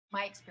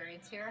My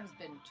experience here has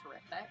been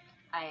terrific.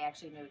 I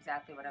actually knew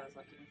exactly what I was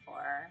looking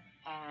for,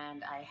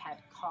 and I had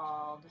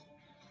called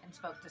and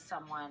spoke to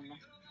someone,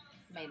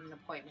 made an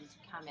appointment to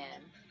come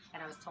in,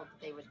 and I was told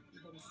that they would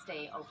even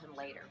stay open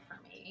later for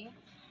me,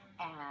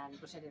 and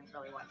which I didn't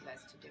really want you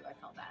guys to do. I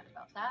felt bad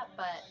about that,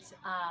 but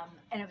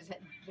and it was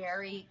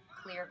very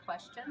clear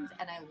questions,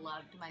 and I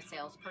loved my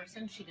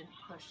salesperson. She didn't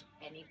push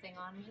anything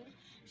on me.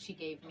 She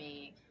gave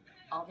me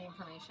all the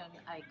information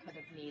I could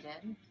have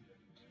needed.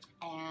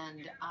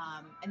 And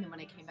then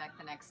when I came back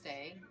the next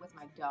day with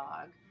my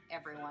dog,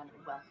 everyone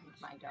welcomed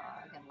my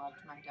dog and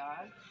loved my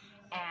dog.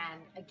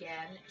 And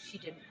again, she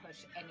didn't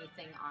push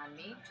anything on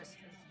me, just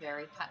was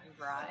very cut and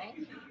dry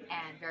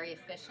and very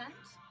efficient.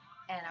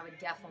 And I would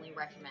definitely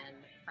recommend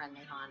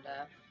Friendly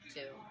Honda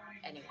to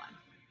anyone.